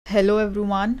Hello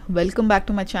everyone, welcome back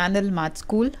to my channel Math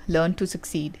School Learn to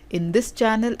Succeed. In this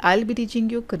channel, I'll be teaching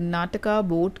you Karnataka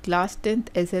Board Class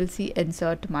 10th SSLC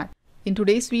NCERT Math. In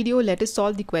today's video, let us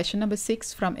solve the question number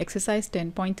 6 from exercise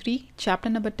 10.3, chapter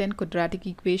number 10 Quadratic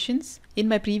Equations. In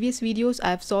my previous videos, I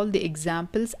have solved the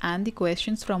examples and the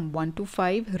questions from 1 to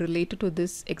 5 related to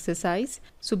this exercise.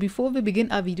 So before we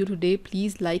begin our video today,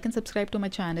 please like and subscribe to my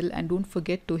channel and don't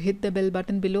forget to hit the bell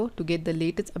button below to get the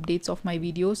latest updates of my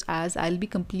videos, as I'll be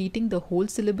completing the whole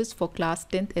syllabus for class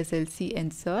 10th SSLC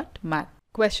NCERT Math.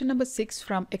 Question number 6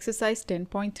 from exercise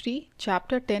 10.3,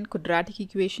 chapter 10 Quadratic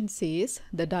Equation says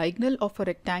the diagonal of a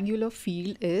rectangular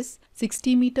field is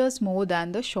 60 meters more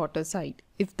than the shorter side.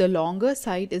 If the longer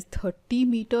side is 30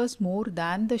 meters more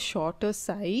than the shorter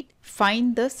side,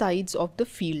 find the sides of the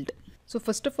field. So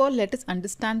first of all, let us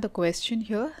understand the question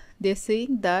here. They're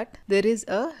saying that there is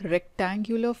a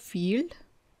rectangular field.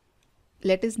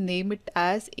 Let us name it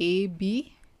as A,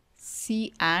 B,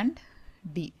 C and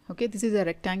D. Okay, this is a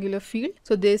rectangular field.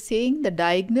 So they're saying the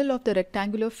diagonal of the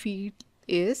rectangular field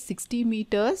is 60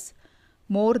 meters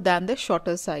more than the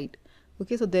shorter side.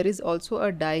 Okay, so there is also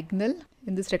a diagonal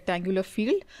in this rectangular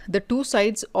field. The two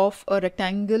sides of a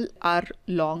rectangle are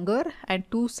longer and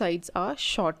two sides are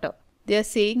shorter. They are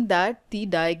saying that the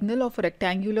diagonal of a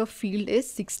rectangular field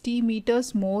is 60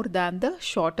 meters more than the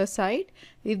shorter side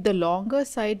if the longer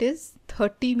side is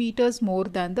 30 meters more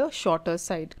than the shorter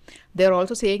side. They are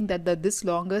also saying that this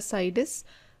longer side is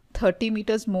 30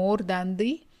 meters more than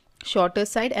the shorter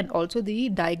side, and also the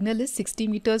diagonal is 60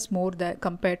 meters more than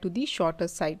compared to the shorter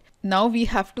side. Now we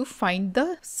have to find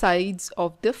the sides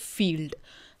of the field.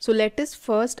 So let us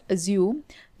first assume,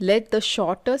 let the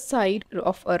shorter side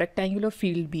of a rectangular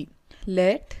field be.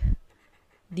 Let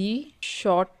the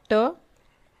shorter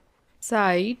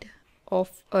side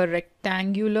of a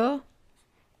rectangular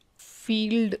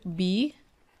field be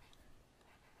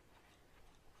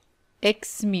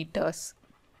x meters.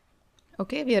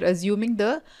 Okay, we are assuming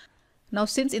now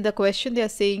since in the question they are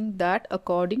saying that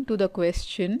according to the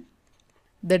question,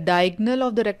 the diagonal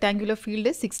of the rectangular field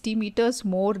is 60 meters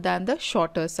more than the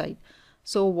shorter side.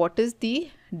 So what is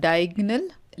the diagonal?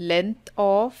 Length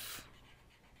of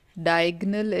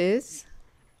diagonal is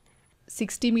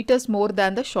 60 meters more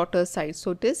than the shorter side.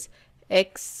 So it is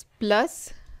x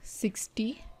plus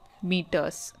 60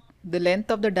 meters. The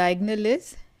length of the diagonal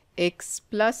is x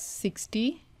plus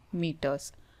 60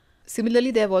 meters.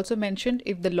 Similarly, they have also mentioned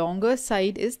if the longer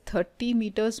side is 30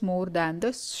 meters more than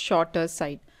the shorter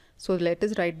side. So let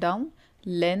us write down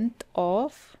length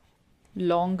of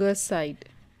longer side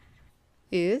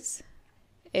is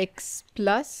x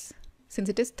plus, since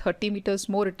it is 30 meters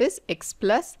more, it is x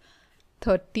plus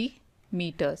 30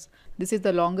 meters. This is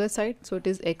the longer side, so it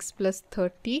is x plus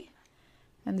 30,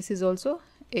 and this is also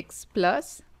x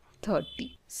plus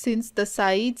 30. Since the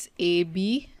sides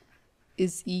AB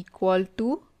is equal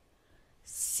to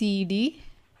CD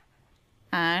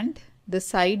and the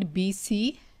side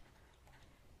BC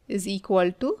is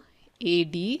equal to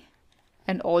AD,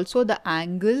 and also the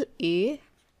angle A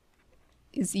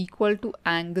is equal to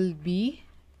angle B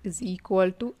is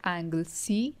equal to angle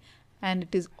C, and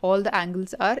it is all the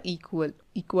angles are equal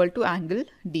to angle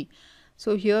D.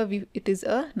 So here it is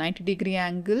a 90-degree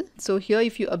angle. So here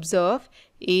if you observe,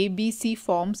 ABC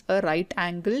forms a right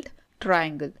angled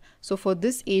triangle. So for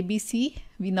this ABC,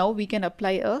 we can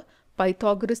apply a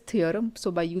Pythagoras theorem.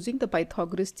 So by using the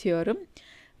Pythagoras theorem,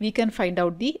 we can find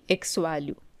out the x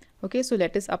value. Okay, so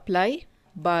let us apply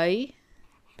by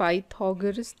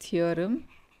Pythagoras theorem.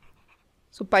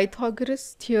 So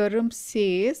Pythagoras theorem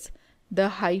says the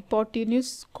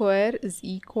hypotenuse square is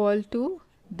equal to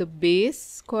the base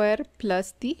square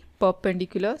plus the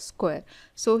perpendicular square.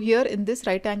 So here in this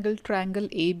right angle triangle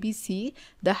ABC,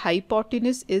 the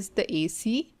hypotenuse is the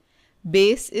AC,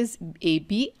 base is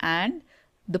AB, and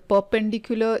the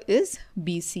perpendicular is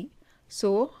BC.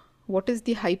 So what is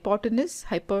the hypotenuse?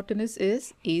 Hypotenuse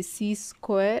is AC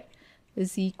square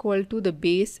is equal to the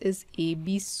base is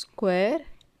AB square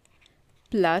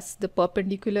plus the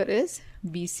perpendicular is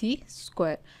BC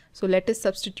square. So let us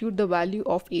substitute the value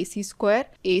of AC square.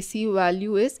 AC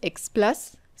value is x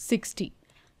plus 60.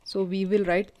 So we will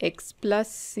write x plus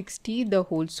 60 the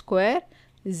whole square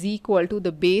is equal to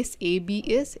the base AB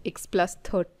is x plus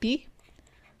 30.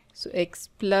 So x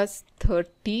plus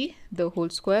 30 the whole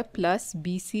square plus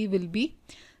BC will be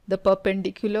the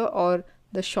perpendicular or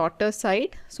the shorter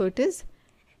side. So it is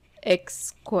x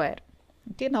square.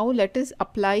 Okay, now let us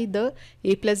apply the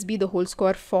a plus b the whole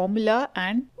square formula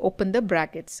and open the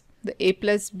brackets. The a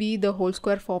plus b the whole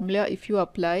square formula, if you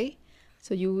apply,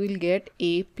 so you will get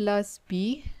a plus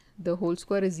b the whole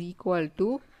square is equal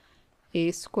to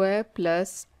a square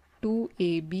plus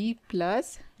 2ab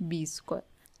plus b square.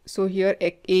 So here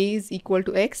a is equal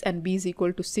to x and b is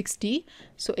equal to 60.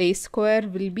 So a square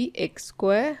will be x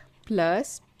square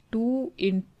plus 2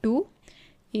 into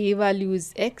a value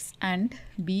is x and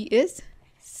b is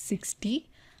 60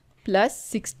 plus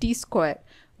 60 square.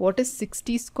 What is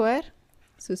 60 square?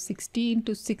 So 60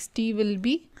 into 60 will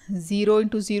be 0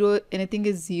 into 0, anything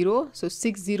is 0. So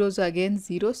 6 zeros are again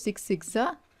 0, 6 6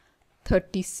 are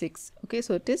 36. Okay,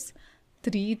 so it is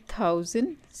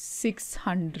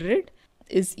 3600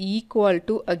 is equal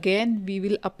to, again we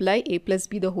will apply a plus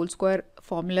b the whole square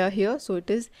formula here. So it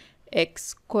is x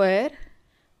square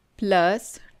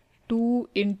plus 2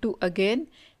 into again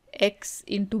x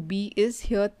into b is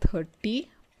here 30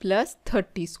 plus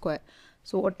 30 square.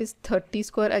 So what is 30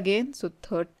 square again? So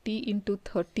 30 into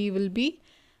 30 will be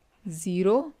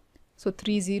 0. So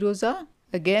 3 zeros are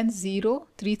again 0,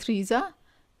 3 threes are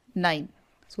 9.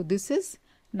 So this is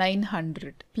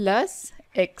 900 plus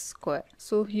x square.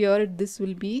 So here this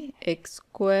will be x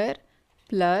square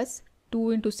plus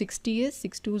 2 into 60 is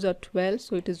 6 2s are 12.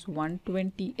 So it is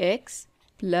 120x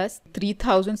plus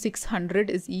 3600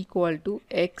 is equal to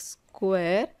x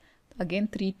square. Again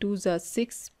 3 2s are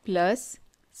 6 plus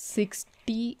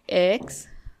 60x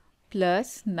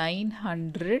plus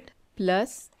 900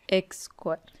 plus x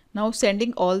square. Now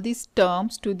sending all these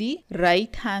terms to the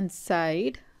right hand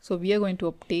side. So we are going to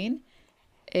obtain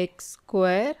x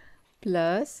square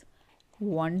plus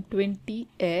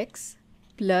 120x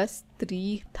plus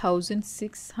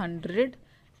 3600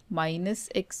 minus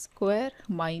x square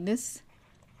minus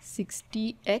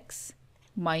 60x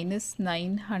minus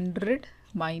 900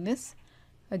 minus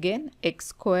again x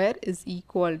square is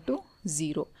equal to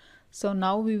 0. So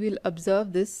now we will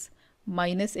observe this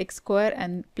minus x square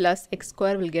and plus x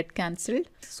square will get cancelled.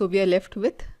 So we are left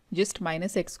with just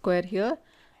minus x square here.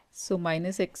 So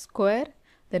minus x square,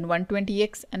 then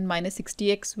 120x and minus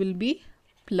 60x will be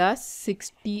plus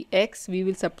 60x. We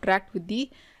will subtract with the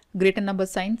greater number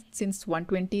sign. Since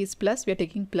 120 is plus, we are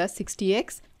taking plus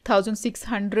 60x.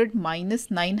 1600 minus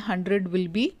 900 will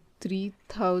be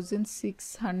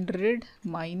 3600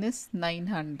 minus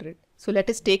 900. So let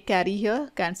us take carry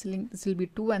here. Cancelling, this will be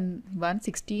 2 and 1.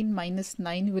 16 minus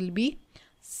 9 will be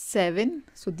 7.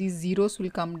 So these zeros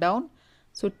will come down.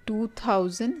 So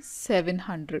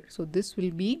 2700. So this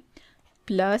will be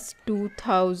plus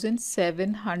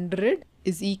 2700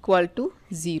 is equal to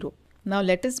 0. Now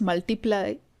let us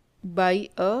multiply by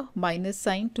a minus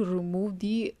sign to remove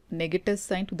the negative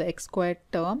sign to the x squared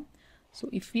term. So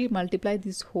if we multiply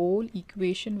this whole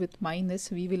equation with minus,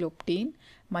 we will obtain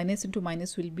minus into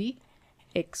minus will be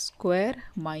x square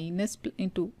minus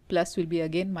into plus will be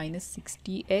again minus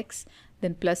 60x,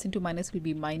 then plus into minus will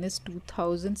be minus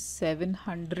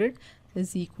 2700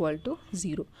 is equal to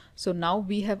 0. So now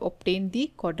we have obtained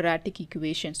the quadratic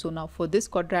equation. So now for this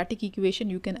quadratic equation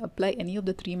you can apply any of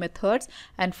the three methods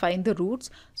and find the roots.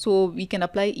 So we can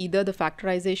apply either the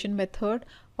factorization method,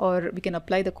 or we can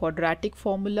apply the quadratic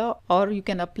formula, or you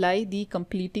can apply the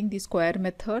completing the square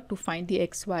method to find the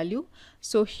x value.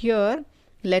 So here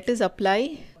let us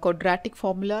apply quadratic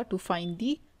formula to find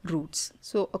the roots.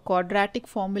 So a quadratic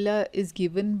formula is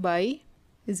given by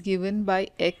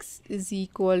x is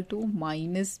equal to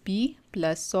minus b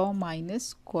plus or minus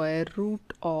square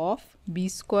root of b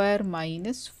square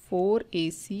minus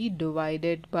 4ac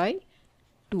divided by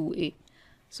 2a.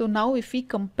 So now if we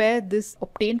compare this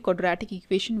obtained quadratic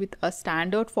equation with a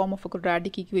standard form of a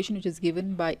quadratic equation, which is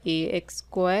given by ax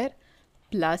square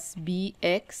plus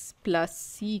bx plus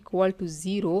c equal to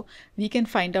 0, we can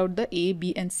find out the a,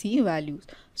 b and c values.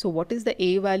 So what is the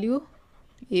a value?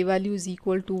 A value is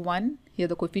equal to 1. Here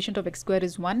the coefficient of x square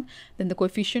is 1. Then the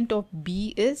coefficient of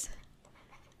b is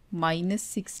minus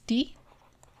 60,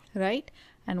 right?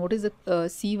 And what is the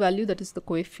c value? That is the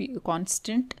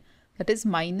constant, that is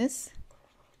minus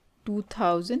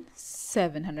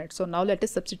 2700. So now let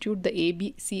us substitute the a,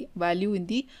 b, c value in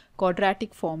the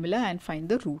quadratic formula and find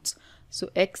the roots. So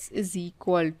x is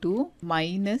equal to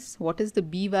minus, what is the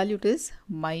b value? It is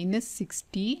minus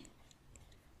 60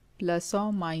 plus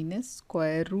or minus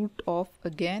square root of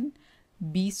again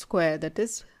b square, that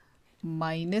is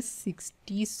minus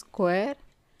 60 square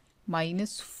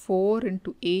minus 4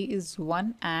 into a is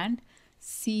 1 and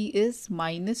c is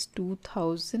minus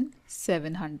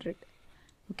 2700.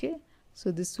 Okay,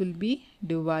 so this will be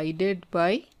divided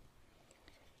by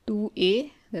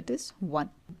 2a, that is 1.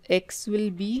 X will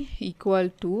be equal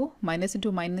to minus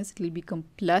into minus, it will become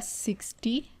plus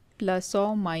 60 plus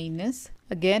or minus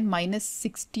again minus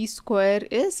 60 square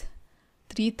is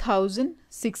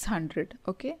 3600.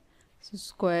 Okay, so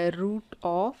square root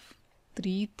of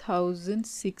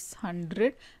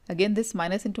 3600. Again this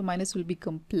minus into minus will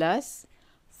become plus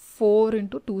 4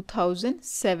 into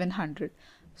 2700.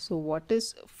 So what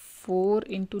is 4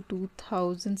 into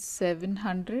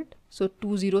 2700? So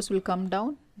 2 zeros will come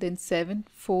down, then 7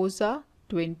 4s are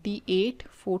 28,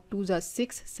 4 2s are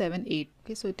 6, 7 8.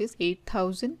 Okay, so it is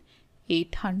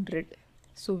 8800.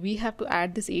 So we have to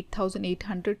add this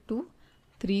 8800 to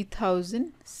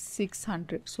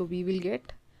 3600. So we will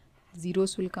get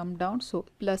zeros will come down. So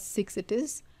plus 6 it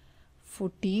is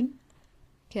 14,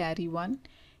 carry 1.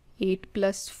 8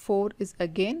 plus 4 is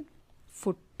again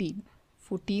 14.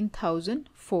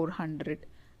 14,400.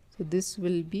 So this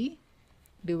will be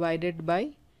divided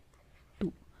by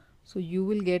 2. So you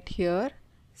will get here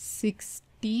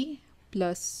 60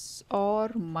 plus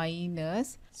or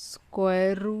minus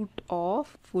square root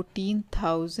of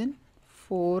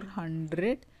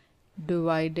 14,400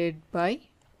 divided by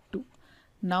 2.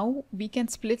 Now we can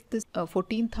split this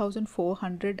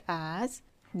 14,400 as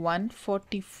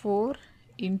 144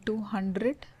 into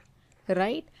 100,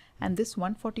 right? And this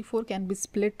 144 can be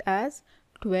split as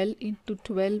 12 into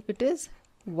 12, it is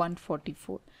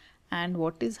 144. And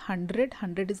what is 100?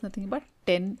 100 is nothing but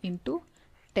 10 into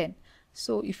 10.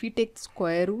 So if we take the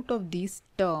square root of these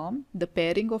term, the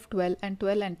pairing of 12 and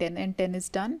 12 and 10 is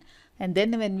done. And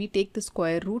then when we take the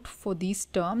square root for these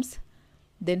terms,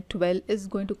 then 12 is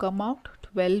going to come out,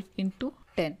 12 into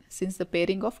 10, since the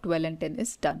pairing of 12 and 10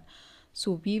 is done.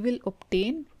 So we will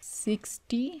obtain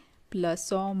 60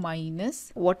 plus or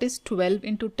minus, what is 12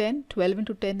 into 10? 12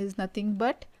 into 10 is nothing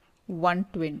but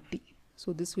 120.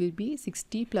 So this will be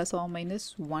 60 plus or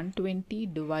minus 120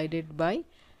 divided by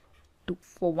 2.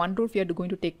 For one root we are going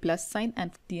to take plus sign,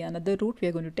 and the another root we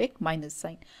are going to take minus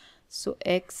sign. So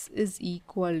x is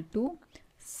equal to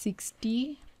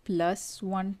 60 plus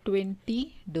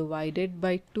 120 divided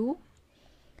by 2,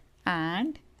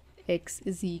 and x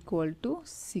is equal to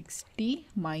 60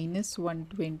 minus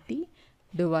 120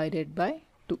 divided by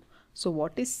 2. So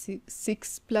what is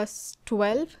 6 plus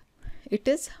 12? It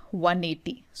is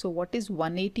 180. So what is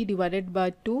 180 divided by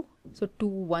 2? So 2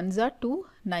 1s are 2,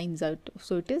 9s are 2.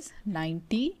 So it is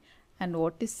 90. And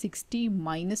what is 60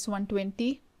 minus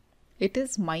 120? It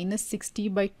is minus 60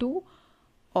 by 2,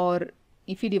 or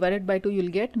if you divide it by 2 you will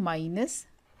get minus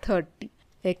 30.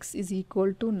 X is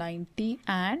equal to 90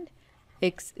 and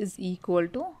x is equal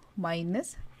to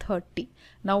minus 30.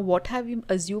 Now what have we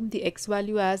assumed the x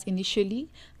value as initially?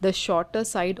 The shorter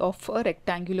side of a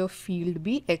rectangular field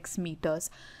be x meters.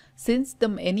 Since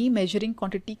any measuring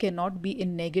quantity cannot be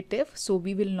in negative, so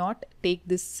we will not take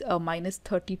this minus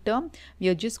 30 term. We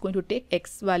are just going to take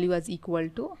x value as equal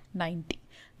to 90.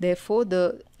 Therefore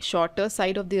the shorter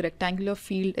side of the rectangular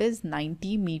field is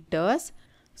 90 meters.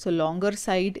 So longer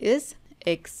side is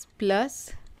x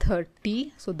plus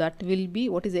 30. So that will be,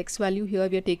 what is x value here?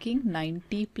 We are taking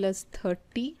 90 plus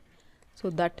 30. So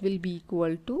that will be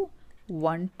equal to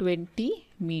 120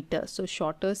 meters. So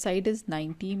shorter side is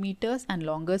 90 meters and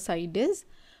longer side is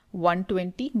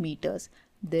 120 meters.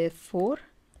 Therefore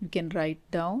we can write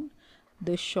down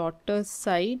the shorter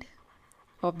side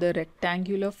of the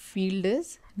rectangular field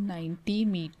is 90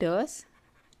 meters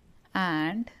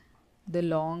and the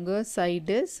longer side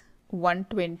is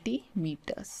 120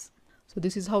 meters. So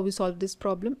this is how we solve this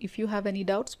problem. If you have any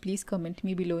doubts, please comment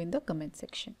me below in the comment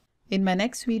section. In my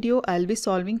next video, I'll be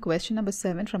solving question number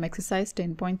 7 from exercise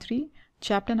 10.3,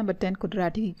 chapter number 10,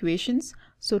 Quadratic Equations.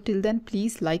 So till then,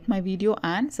 please like my video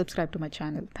and subscribe to my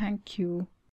channel. Thank you.